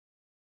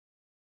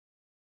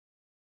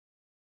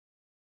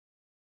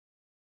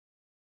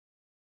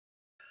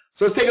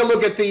So let's take a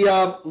look at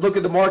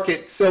the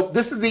market. So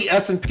this is the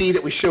S&P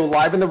that we show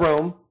live in the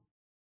room.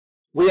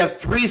 We have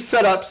 3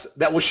 setups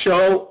that will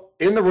show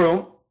in the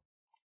room.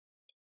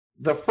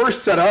 The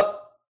first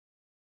setup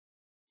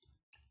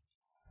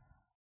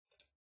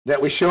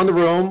that we show in the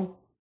room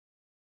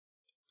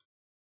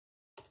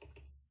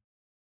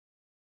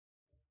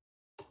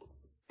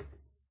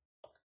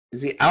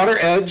is the outer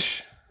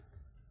edge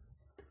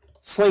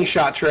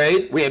slingshot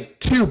trade. We had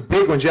 2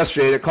 big ones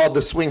yesterday. They're called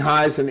the swing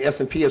highs in the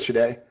S&P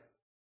yesterday.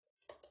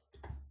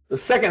 The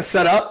second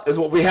setup is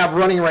what we have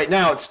running right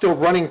now. It's still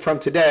running from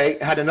today.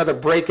 It had another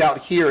breakout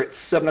here at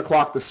 7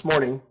 o'clock this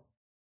morning.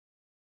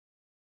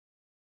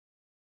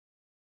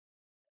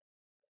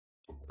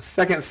 The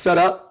second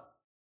setup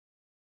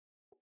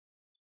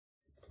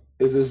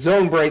is a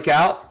zone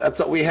breakout. That's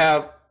what we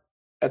have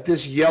at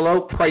this yellow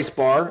price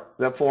bar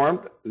that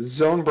formed.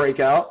 Zone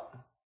breakout.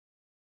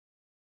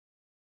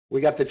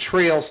 We got the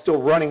trail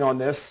still running on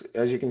this,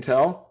 as you can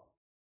tell.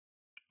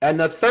 And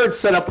the third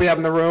setup we have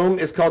in the room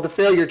is called the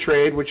failure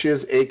trade, which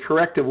is a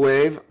corrective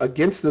wave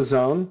against the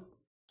zone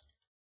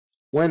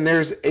when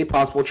there's a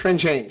possible trend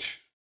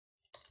change.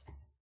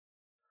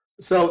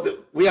 So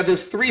we have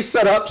those 3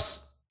 setups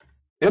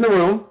in the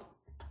room.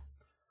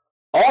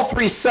 All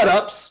 3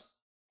 setups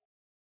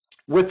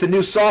with the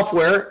new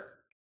software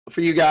for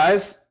you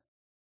guys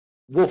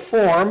will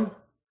form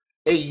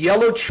a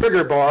yellow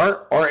trigger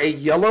bar or a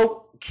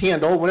yellow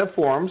candle when it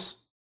forms.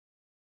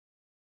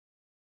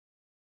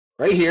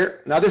 Right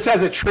here. Now this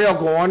has a trail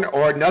going,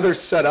 or another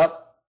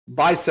setup,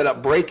 buy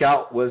setup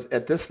breakout was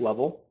at this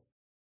level.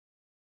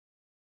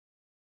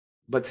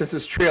 But since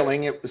it's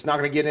trailing, it's not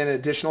going to get an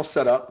additional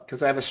setup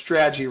because I have a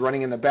strategy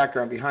running in the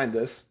background behind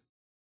this.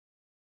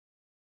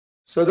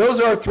 So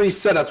those are our 3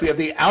 setups. We have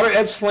the outer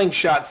edge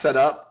slingshot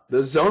setup,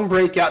 the zone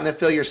breakout, and the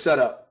failure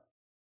setup.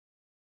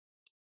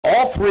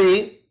 All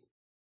 3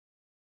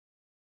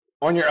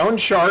 on your own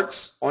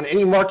charts, on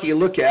any market you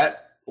look at.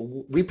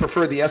 We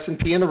prefer the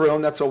S&P in the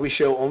room. That's why we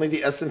show only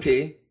the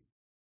S&P.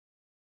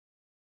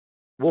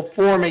 We'll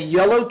form a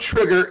yellow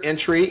trigger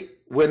entry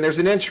when there's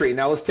an entry.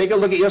 Now let's take a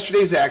look at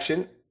yesterday's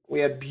action.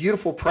 We had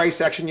beautiful price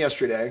action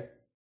yesterday.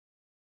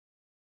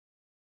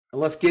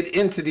 And let's get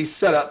into these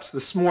setups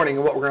this morning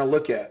and what we're going to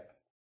look at.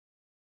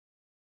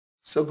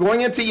 So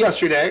going into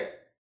yesterday,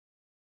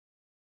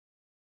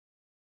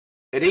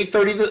 at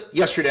 8:30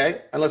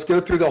 yesterday, and let's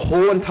go through the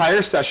whole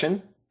entire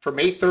session. From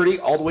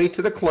 8:30 all the way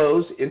to the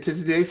close into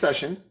today's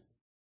session.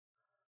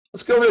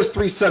 Let's go over those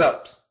 3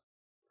 setups.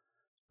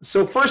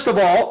 So first of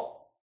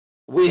all,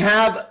 we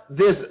have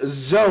this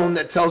zone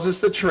that tells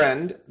us the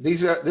trend.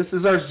 This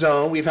is our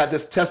zone. We've had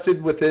this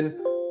tested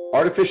within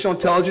artificial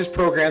intelligence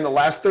program the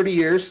last 30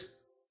 years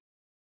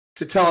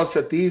to tell us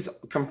that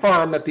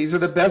confirm that these are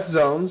the best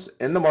zones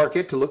in the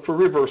market to look for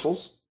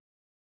reversals.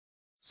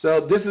 So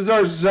this is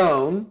our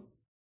zone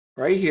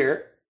right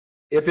here.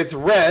 If it's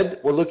red,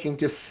 we're looking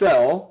to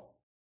sell.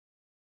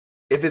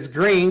 If it's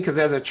green, because it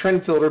has a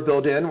trend filter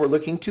built in, we're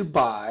looking to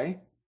buy.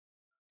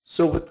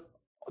 So with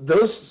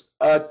those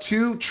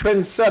 2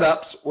 trend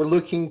setups, we're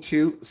looking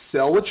to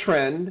sell with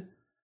trend,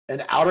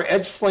 an outer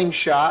edge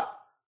slingshot,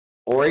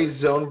 or a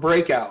zone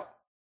breakout.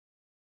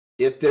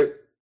 If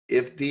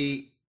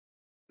the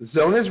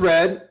zone is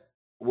red,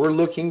 we're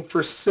looking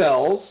for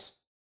sells,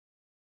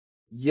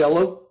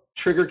 yellow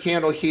trigger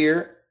candle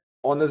here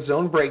on the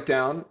zone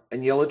breakdown,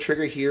 and yellow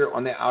trigger here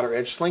on the outer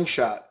edge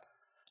slingshot.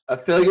 A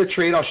failure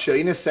trade, I'll show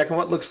you in a second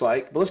what it looks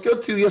like. But let's go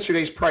through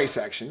yesterday's price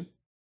action.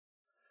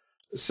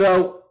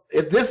 So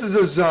if this is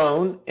a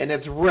zone and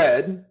it's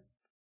red,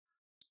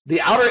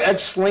 the outer edge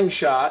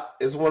slingshot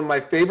is one of my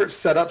favorite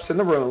setups in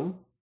the room.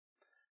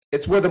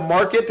 It's where the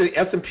market, the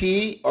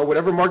S&P or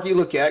whatever market you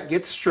look at,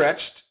 gets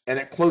stretched and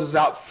it closes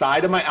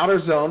outside of my outer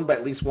zone by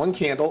at least 1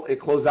 candle.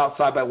 It closed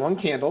outside by 1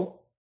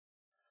 candle.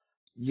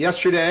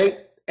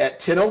 Yesterday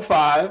at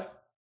 10:05,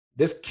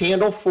 this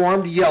candle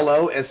formed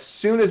yellow. As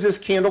soon as this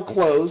candle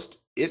closed,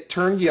 it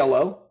turned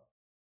yellow.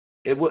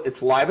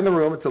 It's live in the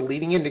room. It's a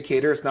leading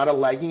indicator. It's not a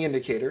lagging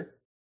indicator.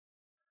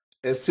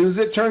 As soon as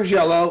it turns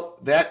yellow,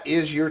 that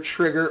is your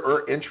trigger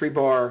or entry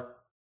bar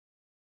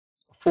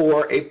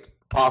for a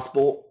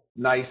possible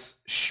nice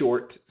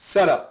short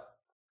setup.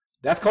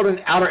 That's called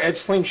an outer edge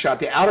slingshot.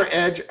 The outer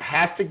edge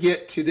has to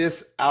get to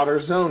this outer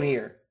zone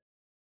here.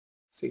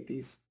 Let's take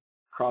these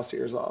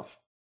crosshairs off.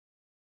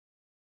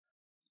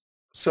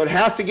 So it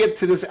has to get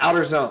to this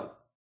outer zone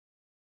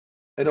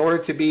in order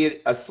to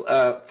be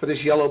for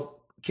this yellow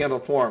candle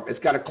form. It's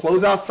got to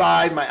close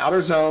outside my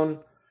outer zone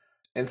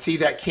and see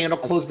that candle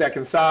close back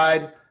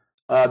inside.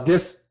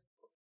 This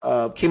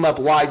came up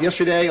live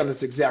yesterday on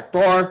this exact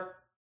bar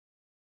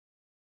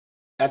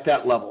at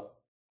that level.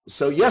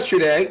 So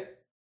yesterday,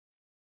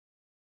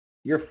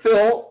 your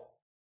fill,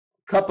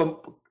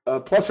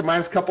 plus or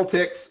minus couple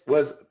ticks,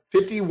 was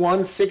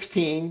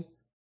 51.16.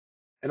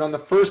 And on the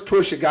first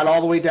push, it got all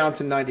the way down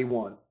to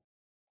 91,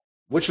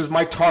 which was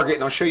my target.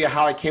 And I'll show you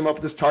how I came up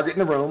with this target in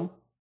the room.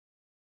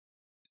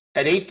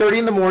 At 8:30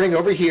 in the morning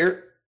over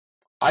here,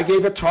 I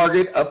gave a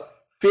target of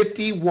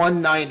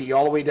 51.90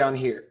 all the way down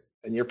here.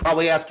 And you're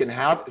probably asking,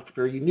 how,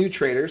 for you new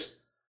traders,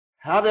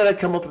 how did I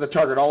come up with the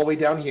target all the way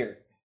down here?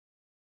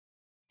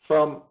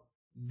 From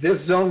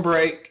this zone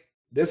break,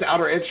 this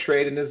outer edge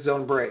trade, and this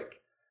zone break.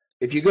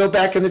 If you go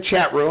back in the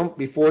chat room,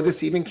 before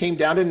this even came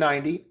down to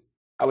 90,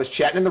 I was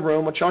chatting in the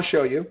room, which I'll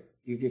show you.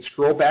 You can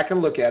scroll back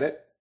and look at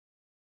it.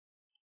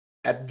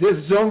 At this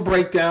zone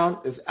breakdown,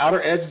 this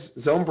outer edge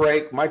zone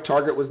break, my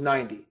target was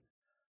 90.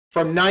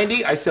 From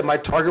 90, I said my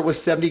target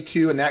was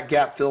 72, and that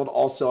gap filled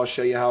also. I'll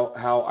show you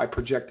how I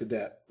projected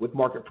that with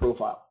market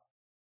profile.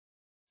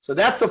 So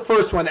that's the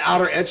first one,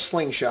 outer edge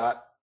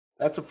slingshot.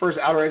 That's the first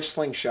outer edge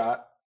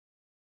slingshot.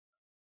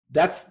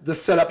 That's the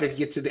setup if you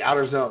get to the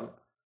outer zone.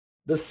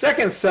 The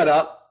second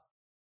setup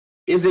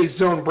is a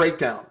zone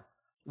breakdown.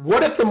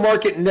 What if the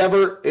market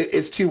never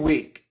is too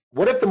weak?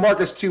 What if the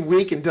market's too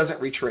weak and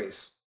doesn't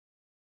retrace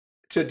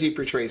to a deep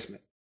retracement?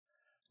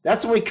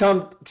 That's when we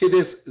come to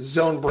this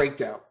zone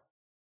breakdown.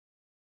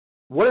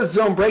 What a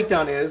zone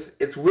breakdown is,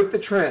 it's with the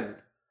trend.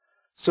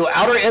 So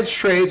outer edge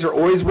trades are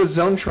always with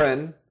zone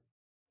trend,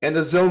 and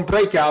the zone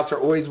breakouts are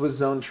always with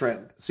zone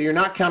trend. So you're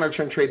not counter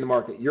trend trading the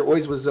market. You're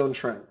always with zone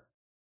trend.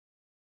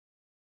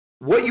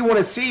 What you want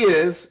to see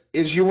is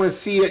you want to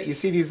see it. You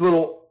see these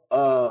little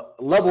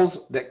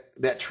levels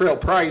that trail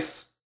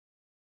price.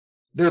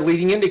 They're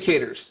leading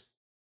indicators.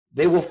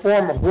 They will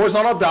form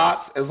horizontal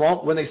dots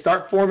when they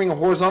start forming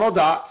horizontal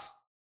dots.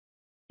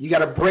 You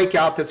got a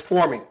breakout that's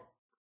forming.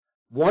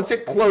 Once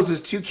it closes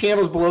 2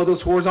 candles below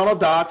those horizontal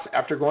dots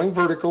after going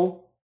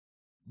vertical,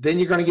 then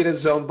you're going to get a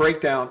zone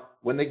breakdown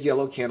when the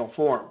yellow candle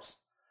forms.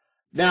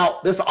 Now,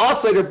 this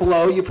oscillator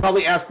below, you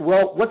probably ask,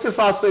 well, what's this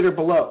oscillator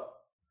below?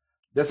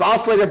 This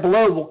oscillator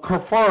below will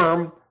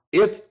confirm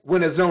if,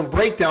 when a zone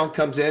breakdown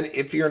comes in,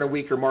 if you're in a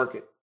weaker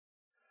market.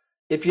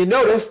 If you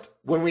noticed,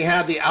 when we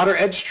had the outer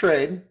edge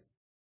trade,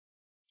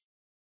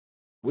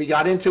 we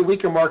got into a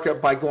weaker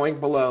market by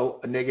going below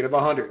a negative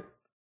 100.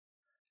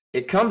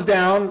 It comes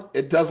down,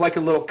 it does like a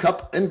little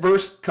cup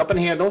inverse, cup and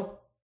handle,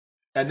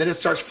 and then it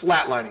starts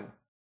flatlining.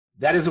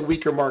 That is a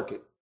weaker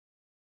market.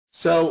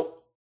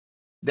 So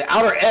the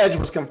outer edge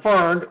was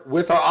confirmed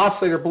with our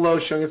oscillator below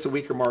showing us a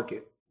weaker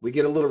market. We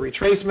get a little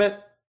retracement,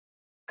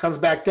 comes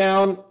back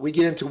down, we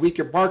get into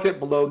weaker market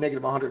below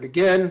negative 100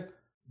 again,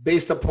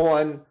 based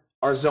upon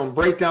our zone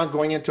breakdown,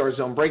 going into our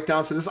zone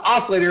breakdown. So this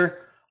oscillators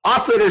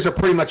are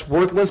pretty much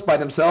worthless by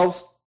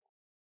themselves.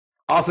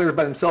 Oscillators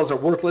by themselves are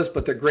worthless,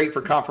 but they're great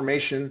for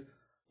confirmation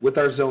with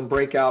our zone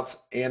breakouts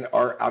and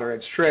our outer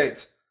edge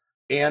trades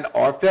and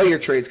our failure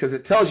trades, because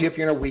it tells you if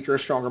you're in a weaker or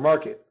stronger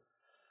market.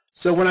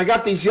 So when I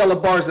got these yellow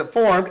bars that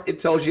formed, it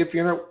tells you if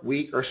you're in a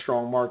weak or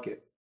strong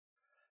market.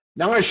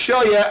 Now I'm going to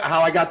show you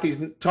how I got these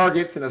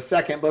targets in a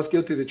second, but let's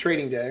go through the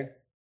trading day.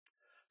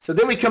 So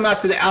then we come out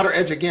to the outer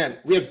edge again.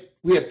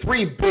 We had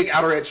 3 big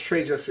outer edge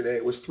trades yesterday.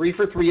 It was 3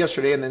 for 3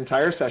 yesterday in the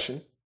entire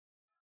session.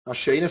 I'll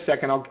show you in a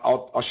second.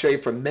 I'll show you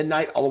from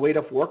midnight all the way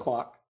to 4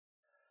 o'clock.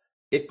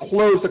 It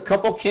closed a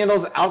couple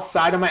candles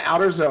outside of my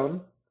outer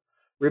zone.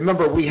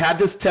 Remember, we had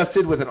this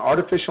tested with an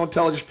artificial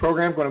intelligence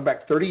program going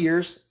back 30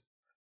 years.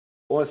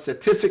 Well,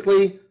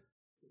 statistically,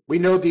 we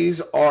know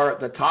these are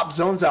the top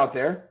zones out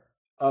there.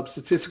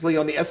 Statistically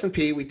on the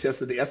S&P, we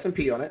tested the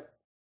S&P on it.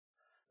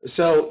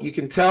 So you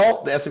can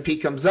tell the S&P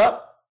comes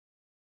up.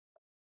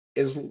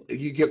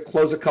 You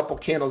close a couple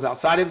candles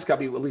outside of it. It's got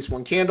to be at least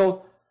 1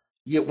 candle.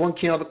 You get 1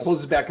 candle that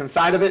closes back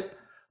inside of it.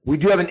 We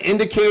do have an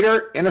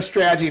indicator and a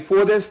strategy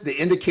for this. The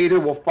indicator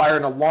will fire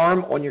an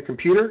alarm on your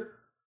computer.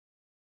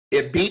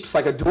 It beeps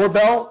like a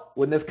doorbell.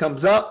 When this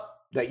comes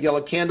up, that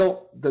yellow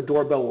candle, the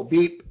doorbell will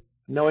beep,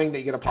 knowing that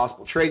you get a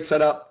possible trade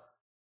set up.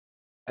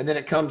 And then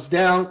it comes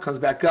down, comes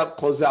back up,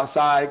 closes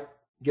outside,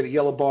 get a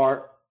yellow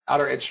bar,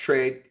 outer edge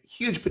trade.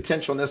 Huge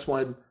potential in this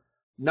one.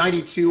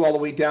 92 all the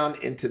way down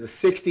into the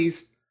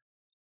 60s.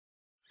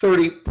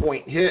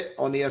 30-point hit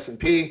on the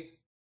S&P.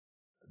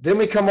 Then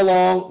we come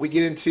along, we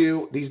get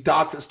into these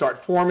dots that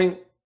start forming.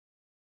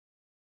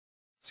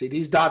 See,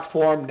 these dots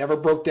form, never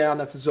broke down.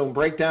 That's a zone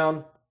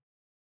breakdown.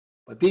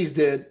 But these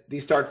did.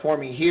 These start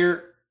forming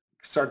here,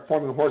 start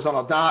forming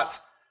horizontal dots.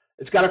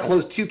 It's got to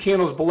close 2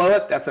 candles below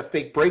it. That's a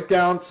fake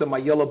breakdown. So my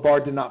yellow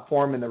bar did not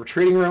form in the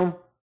trading room.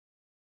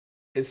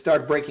 It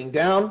started breaking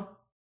down,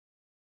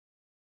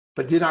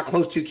 but did not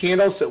close 2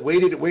 candles. So it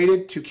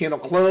waited, 2 candle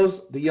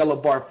close. The yellow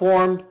bar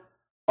formed.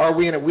 Are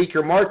we in a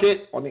weaker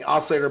market? On the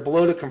oscillator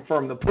below to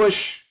confirm the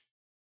push.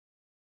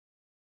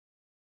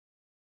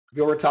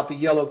 Go over top the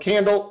yellow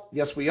candle.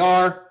 Yes, we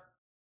are.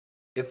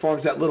 It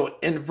forms that little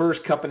inverse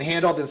cup and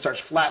handle, then starts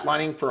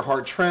flatlining for a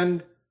hard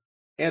trend,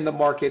 and the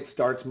market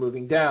starts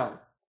moving down.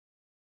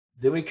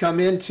 Then we come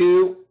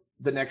into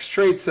the next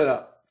trade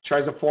setup.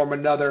 Tries to form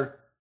another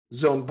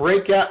zone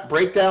breakdown,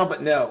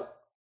 but no,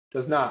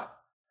 does not.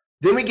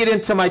 Then we get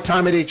into my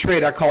time of day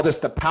trade. I call this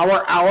the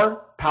power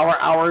hour. Power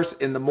hours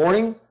in the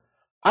morning.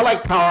 I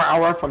like power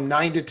hour from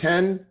 9 to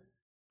 10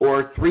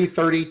 or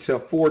 3:30 to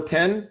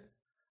 4:10.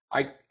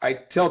 I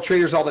tell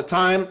traders all the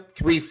time,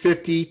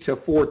 3:50 to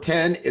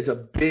 4:10 is a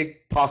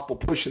big possible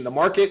push in the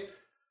market.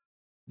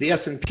 The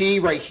S&P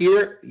right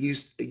here,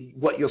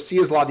 what you'll see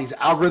is a lot of these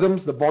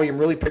algorithms, the volume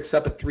really picks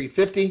up at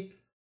 350.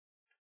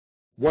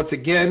 Once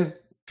again,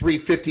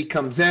 350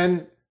 comes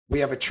in. We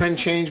have a trend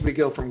change. We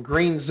go from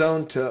green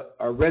zone to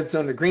a red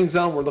zone to green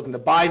zone. We're looking to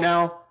buy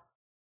now.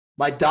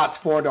 My dots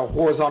formed a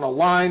horizontal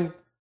line.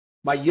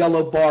 My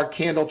yellow bar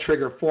candle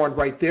trigger formed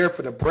right there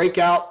for the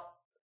breakout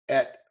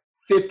at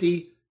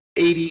 50,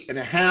 80 and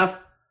a half.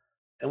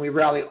 And we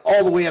rally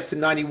all the way up to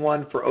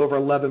 91 for over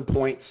 11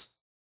 points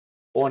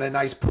on a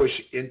nice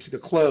push into the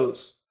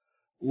close.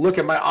 Look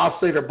at my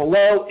oscillator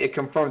below. It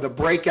confirmed the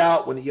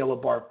breakout when the yellow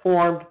bar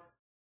formed.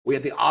 We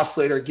had the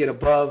oscillator get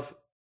above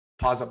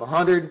positive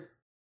 100,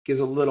 gives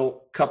a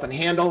little cup and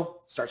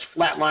handle, starts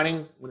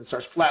flatlining. When it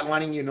starts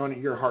flatlining, you know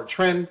you're a hard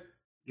trend.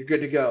 You're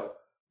good to go.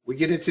 We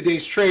get into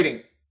today's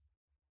trading.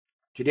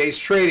 Today's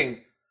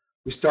trading,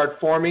 we start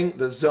forming.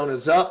 The zone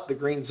is up. The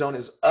green zone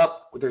is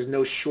up. There's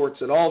no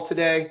shorts at all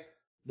today.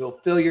 No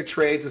failure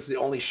trades. This is the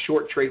only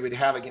short trade we'd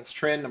have against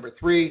trend, number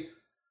 3.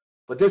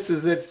 But this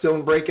is its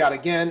zone breakout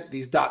again.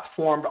 These dots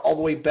formed all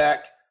the way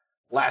back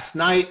last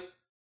night,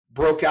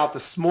 broke out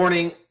this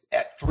morning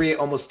at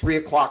almost 3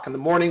 o'clock in the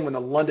morning when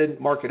the London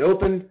market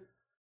opened.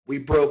 We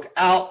broke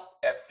out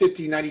at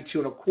 50.92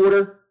 and a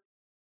quarter,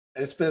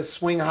 and it's been a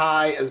swing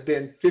high, has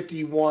been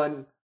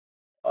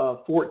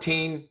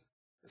 51.14.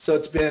 So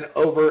it's been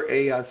over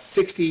a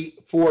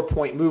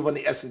 64-point move on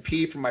the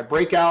S&P from my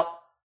breakout.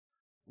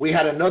 We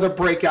had another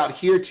breakout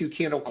here, 2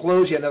 candle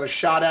close. You had another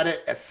shot at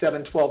it at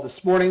 7:12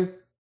 this morning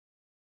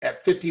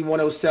at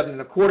 51.07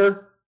 and a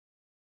quarter.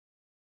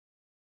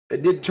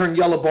 It did turn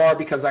yellow bar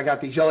because I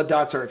got these yellow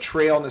dots are a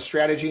trail in the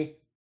strategy.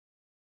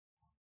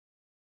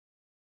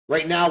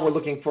 Right now we're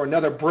looking for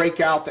another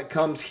breakout that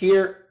comes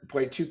here.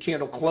 Play 2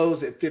 candle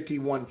close at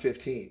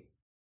 51.15.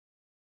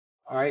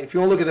 All right, if you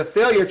want to look at the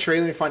failure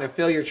trade, let me find a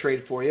failure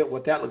trade for you.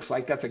 What that looks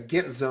like, that's a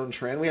Gantt zone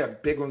trend. We had a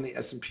big one in the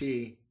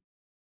S&P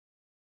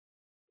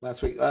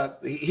last week.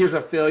 Here's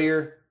a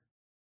failure.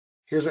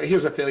 Here's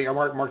a failure. I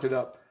marked it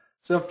up.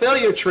 So a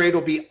failure trade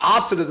will be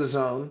opposite of the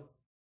zone.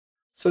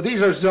 So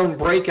these are zone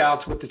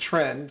breakouts with the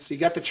trend. So you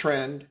got the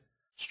trend,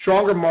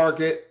 stronger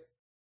market,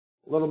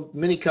 little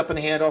mini cup and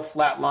handle,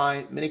 flat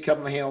line, mini cup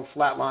and handle,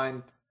 flat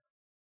line.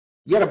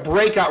 You got a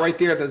breakout right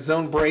there, the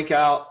zone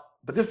breakout.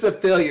 But this is a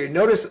failure.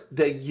 Notice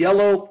the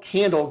yellow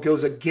candle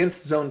goes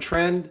against zone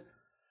trend.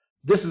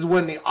 This is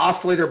when the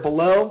oscillator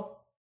below,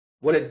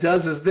 what it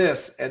does is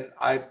this, and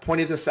I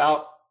pointed this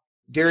out.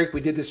 Derek,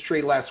 we did this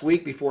trade last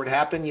week before it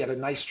happened. You had a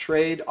nice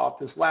trade off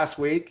this last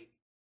week.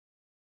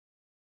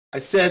 I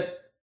said,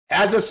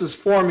 as this is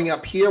forming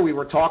up here, we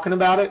were talking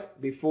about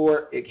it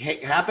before it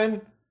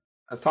happened.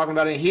 I was talking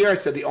about it here. I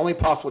said the only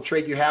possible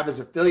trade you have is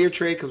a failure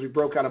trade because we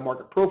broke out a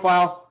market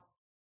profile.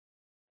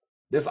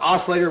 This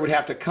oscillator would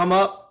have to come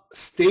up,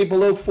 stay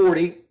below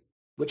 40,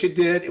 which it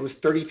did. It was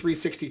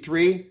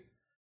 33.63,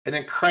 and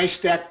then crash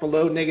stack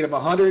below negative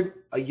 100.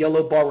 A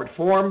yellow bar would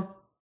form,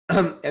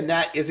 and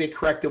that is a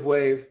corrective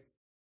wave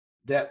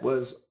that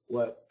was,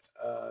 what,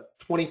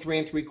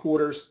 23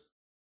 3/4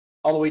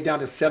 all the way down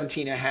to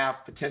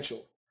 17.5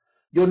 potential.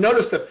 You'll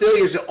notice the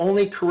failure is the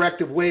only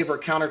corrective wave or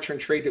counter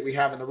trend trade that we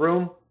have in the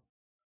room.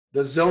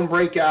 The zone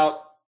breakout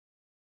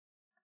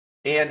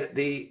and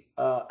the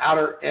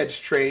outer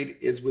edge trade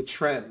is with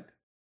trend.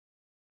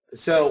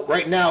 So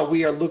right now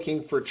we are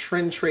looking for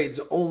trend trades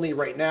only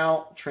right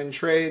now, trend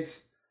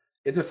trades.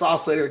 If this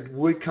oscillator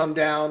would come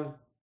down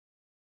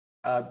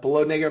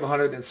below negative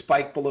 100, then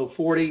spike below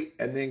 40,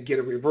 and then get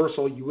a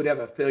reversal, you would have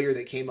a failure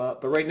that came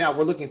up. But right now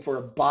we're looking for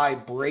a buy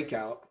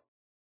breakout.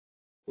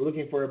 We're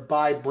looking for a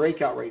buy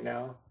breakout right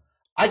now.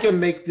 I can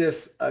make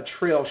this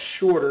trail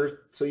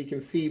shorter so you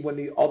can see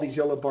when all these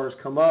yellow bars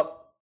come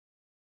up.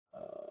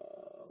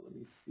 Let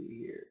me see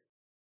here.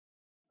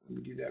 Let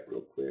me do that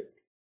real quick.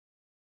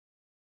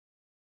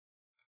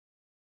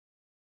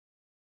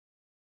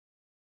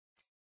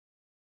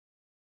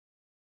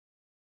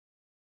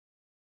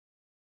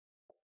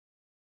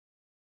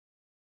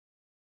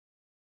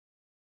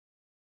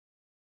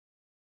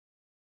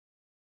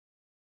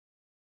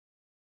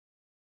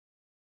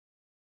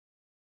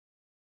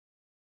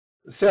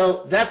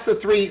 So that's the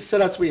 3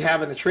 setups we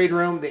have in the trade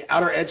room: the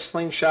outer edge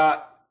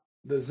slingshot,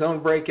 the zone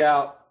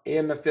breakout,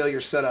 and the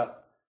failure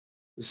setup.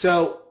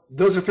 So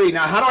those are 3.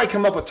 Now, how do I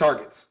come up with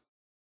targets?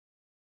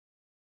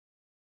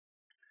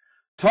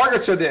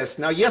 Targets are this.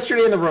 Now,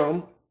 yesterday in the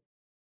room,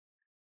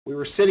 we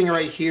were sitting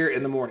right here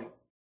in the morning.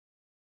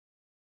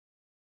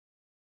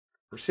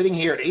 We're sitting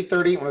here at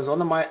 8:30 when I was on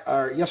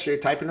the yesterday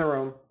typing in the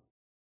room.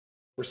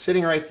 We're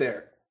sitting right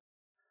there.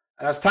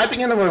 And I was typing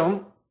in the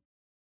room.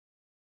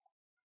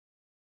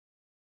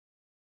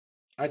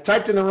 I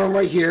typed in the room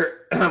right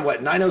here,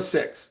 what,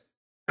 9:06.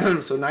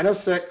 So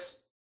 9:06,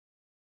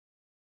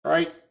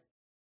 right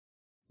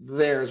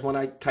there's when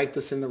I typed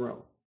this in the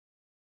room.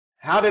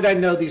 How did I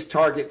know these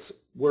targets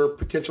were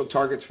potential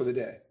targets for the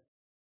day?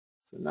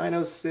 So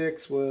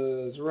 9:06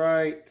 was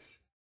right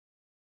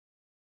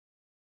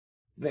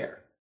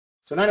there.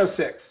 So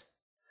 9:06.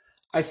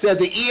 I said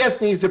the ES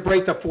needs to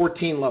break the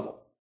 14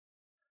 level.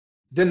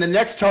 Then the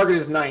next target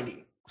is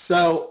 90.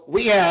 So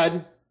we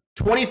had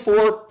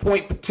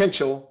 24-point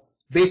potential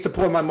based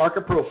upon my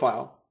market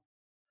profile.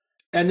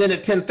 And then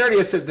at 10:30,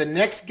 I said the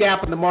next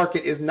gap in the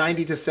market is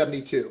 90 to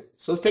 72.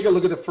 So let's take a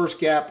look at the first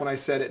gap when I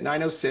said at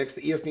 9:06,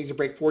 the ES needs to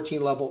break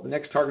 14 level. The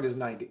next target is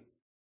 90.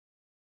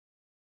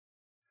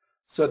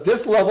 So at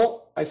this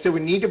level, I said we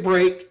need to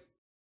break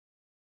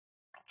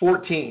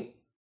 14.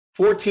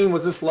 14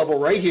 was this level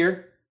right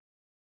here.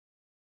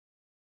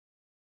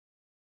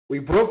 We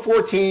broke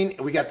 14,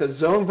 and we got the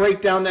zone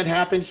breakdown that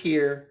happened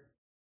here,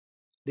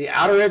 the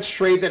outer edge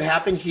trade that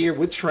happened here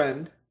with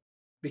trend,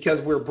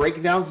 because we're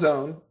breaking down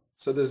zone.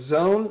 So the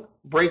zone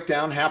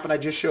breakdown happened, I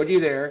just showed you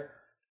there.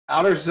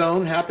 Outer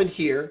zone happened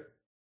here.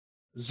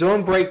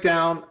 Zone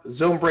breakdown,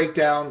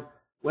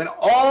 went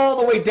all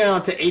the way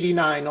down to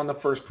 89 on the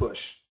first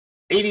push.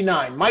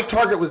 89. My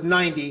target was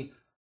 90,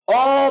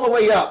 all the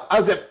way up. I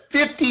was at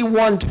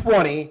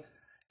 51.20,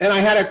 and I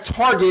had a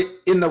target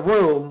in the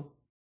room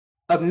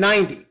of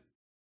 90.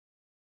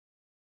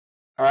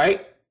 All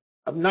right,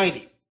 of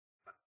 90.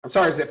 I'm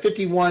sorry, I was at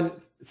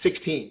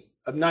 51.16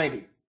 of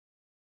 90.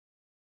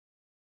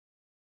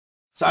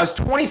 So I was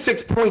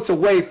 26 points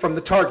away from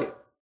the target.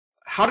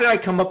 How did I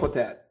come up with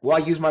that? Well,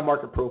 I use my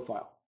market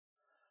profile.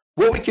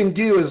 What we can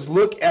do is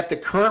look at the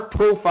current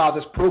profile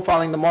that's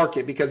profiling the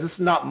market, because this is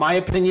not my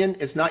opinion,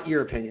 it's not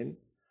your opinion.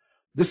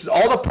 This is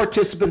all the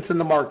participants in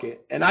the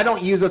market, and I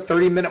don't use a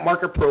 30-minute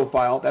market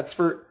profile. That's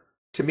for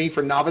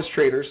novice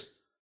traders.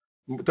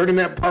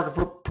 30-minute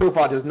market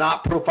profile does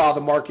not profile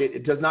the market.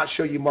 It does not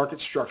show you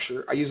market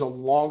structure. I use a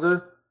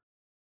longer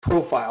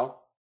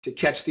profile to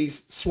catch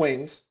these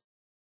swings.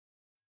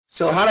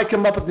 So how did I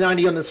come up with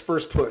 90 on this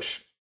first push?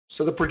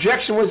 So the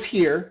projection was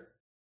here,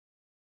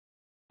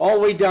 all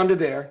the way down to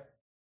there,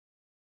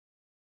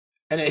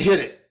 and it hit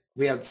it.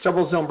 We had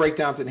several zone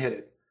breakdowns and hit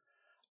it.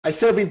 I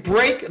said if we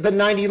break the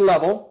 90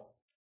 level,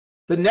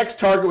 the next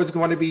target was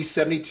going to be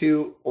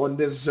 72 on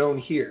this zone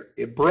here.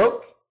 It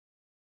broke,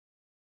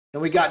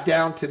 and we got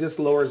down to this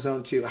lower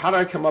zone too. How did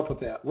I come up with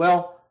that?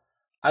 Well,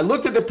 I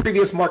looked at the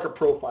previous market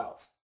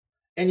profiles,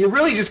 and you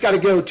really just got to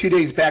go 2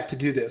 days back to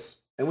do this.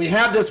 And we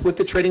have this with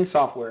the trading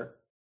software.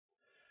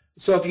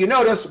 So if you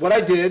notice what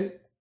I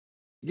did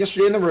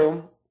yesterday in the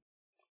room,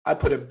 I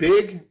put a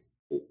big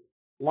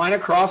line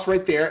across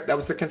right there. That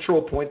was the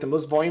control point, the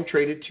most volume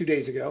traded 2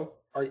 days ago,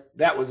 or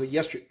that was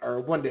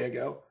 1 day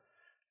ago.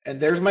 And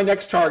there's my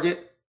next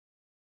target.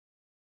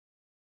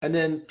 And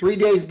then 3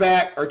 days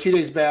back or 2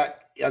 days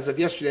back, as of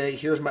yesterday,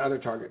 here's my other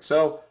target.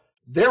 So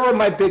there were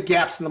my big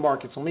gaps in the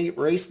market. So let me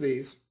erase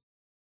these.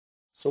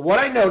 So what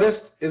I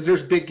noticed is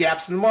there's big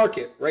gaps in the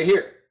market right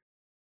here.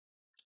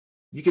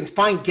 You can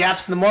find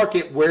gaps in the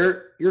market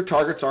where your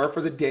targets are for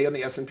the day on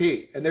the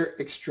S&P, and they're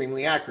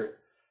extremely accurate.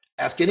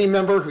 Ask any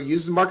member who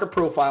uses the market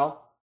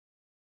profile.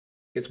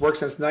 It's worked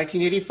since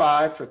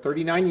 1985 for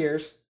 39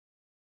 years,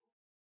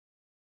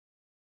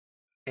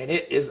 and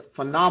it is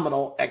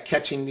phenomenal at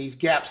catching these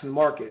gaps in the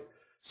market.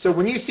 So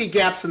when you see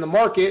gaps in the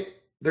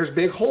market, there's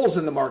big holes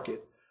in the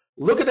market.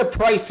 Look at the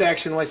price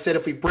action when I said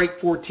if we break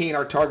 14,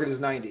 our target is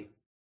 90.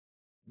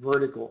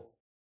 Vertical.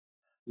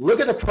 Look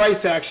at the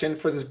price action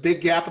for this big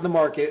gap in the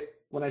market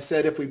when I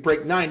said if we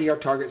break 90, our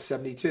target is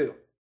 72.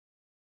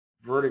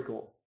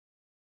 Vertical.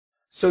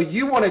 So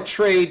you want to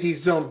trade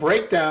these zone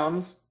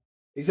breakdowns,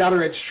 these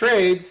outer edge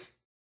trades,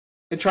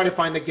 and try to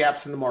find the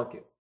gaps in the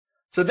market.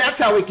 So that's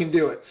how we can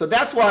do it. So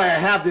that's why I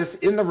have this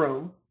in the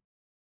room.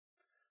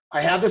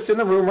 I have this in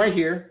the room right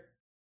here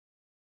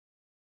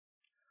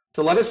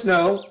to let us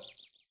know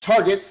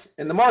targets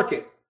in the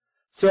market.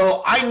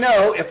 So I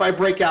know if I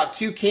break out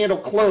 2 candle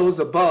close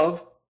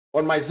above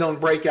on my zone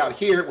breakout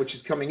here, which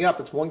is coming up,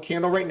 it's 1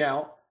 candle right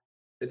now.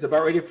 It's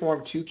about ready to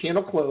form 2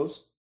 candle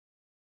close.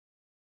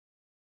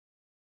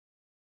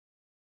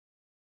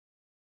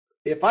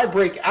 If I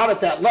break out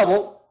at that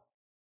level,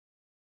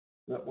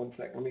 one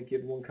second, let me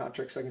give one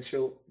contract so I can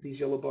show these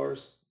yellow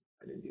bars.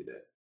 I didn't do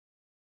that.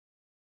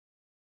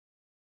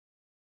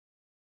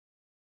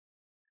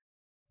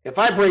 If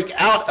I break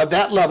out of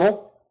that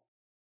level,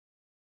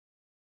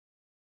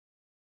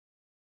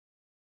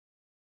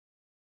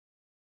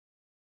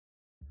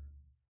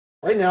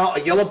 right now,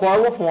 a yellow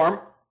bar will form.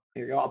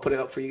 Here you go. I'll put it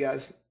up for you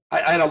guys. I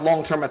had a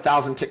long-term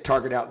 1,000 tick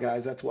target out,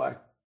 guys. That's why.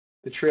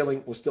 The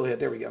trailing will still hit.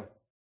 There we go.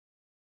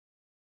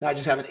 Now I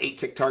just have an 8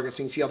 tick target,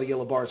 so you can see all the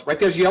yellow bars. Right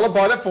there's a yellow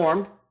bar that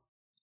formed.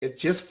 It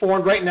just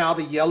formed right now,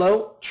 the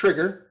yellow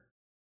trigger.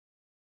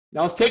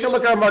 Now let's take a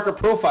look at our market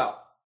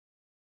profile.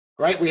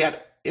 Right? We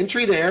had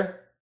entry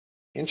there,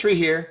 entry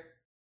here,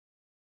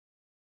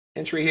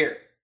 entry here.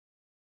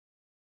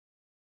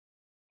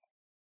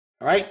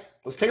 All right?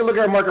 Let's take a look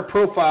at our market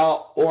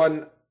profile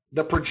on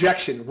the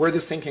projection, where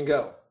this thing can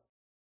go.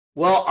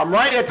 Well, I'm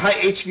right at high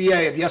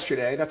HVA of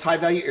yesterday. That's high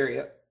value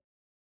area.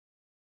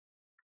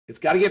 It's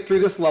got to get through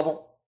this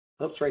level.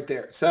 Oops, right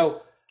there.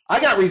 So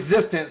I got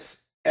resistance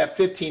at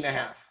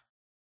 15.5.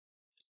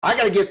 I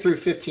got to get through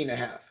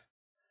 15.5.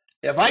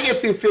 If I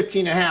get through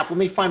 15.5, let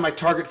me find my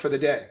target for the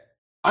day.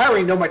 I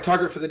already know my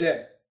target for the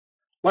day.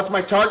 What's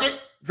my target?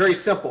 Very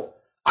simple.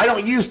 I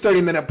don't use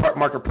 30-minute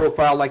market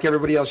profile like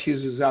everybody else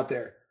uses out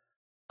there.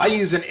 I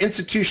use an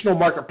institutional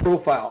market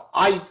profile.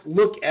 I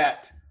look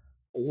at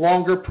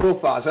longer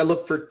profiles. I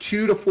look for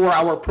 2 to 4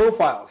 hour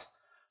profiles.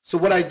 So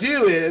what I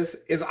do is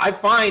I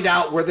find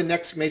out where the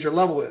next major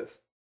level is.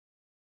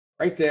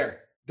 Right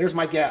there. There's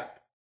my gap.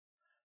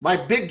 My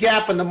big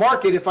gap in the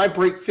market, if I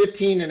break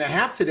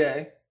 15.5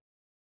 today,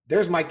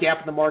 there's my gap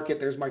in the market.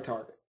 There's my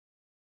target.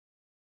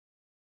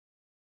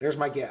 There's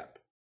my gap.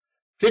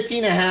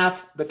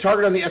 15.5, the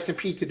target on the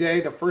S&P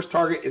today, the first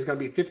target is going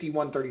to be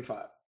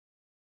 51.35.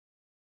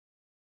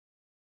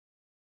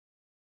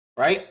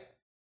 Right?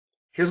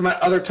 Here's my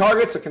other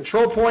targets, a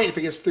control point if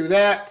it gets through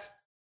that.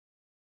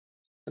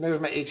 And there's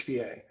my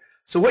HVA.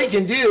 So what you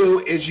can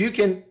do is you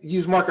can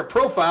use market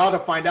profile to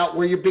find out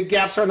where your big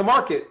gaps are in the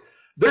market.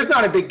 There's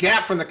not a big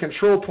gap from the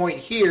control point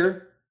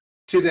here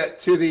to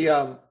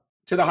the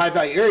high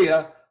value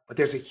area, but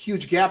there's a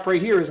huge gap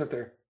right here, isn't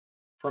there?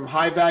 From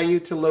high value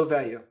to low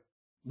value.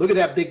 Look at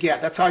that big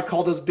gap. That's how I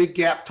called those big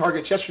gap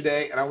targets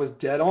yesterday, and I was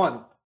dead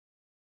on.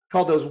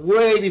 Called those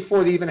way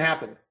before they even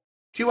happened.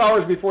 2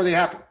 hours before they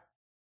happened.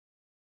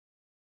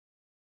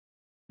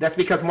 That's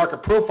because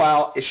market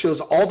profile, it shows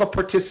all the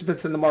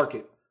participants in the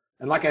market.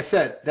 And like I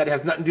said, that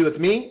has nothing to do with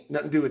me,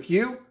 nothing to do with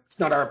you. It's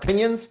not our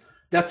opinions.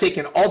 That's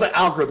taking all the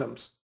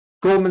algorithms,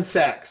 Goldman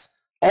Sachs,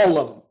 all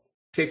of them.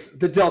 Takes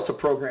the Delta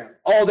program,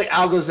 all the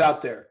algos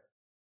out there,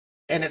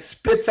 and it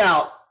spits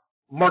out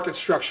market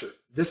structure.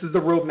 This is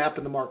the roadmap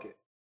in the market.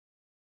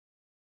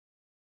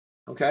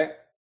 Okay?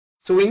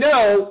 So we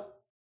know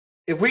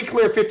if we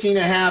clear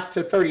 15.5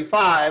 to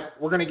 35,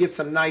 we're going to get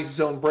some nice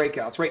zone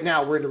breakouts. Right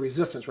now, we're into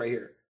resistance right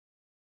here.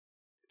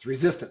 It's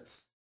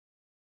resistance.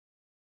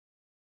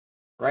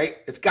 Right?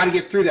 It's got to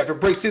get through that. If it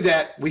breaks through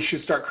that, we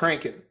should start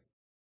cranking.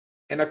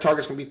 And our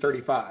target's going to be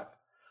 35.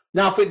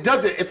 Now, if it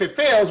doesn't, if it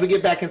fails, we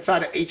get back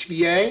inside of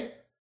HVA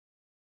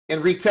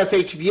and retest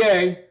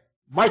HVA,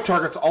 my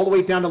target's all the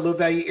way down to low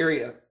value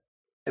area.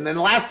 And then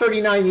the last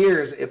 39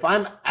 years, if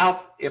I'm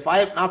outside of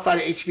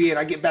HVA and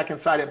I get back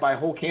inside it by a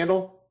whole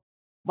candle,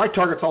 my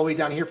target's all the way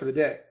down here for the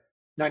day,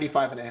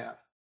 95.5.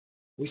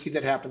 We see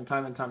that happen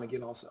time and time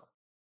again also.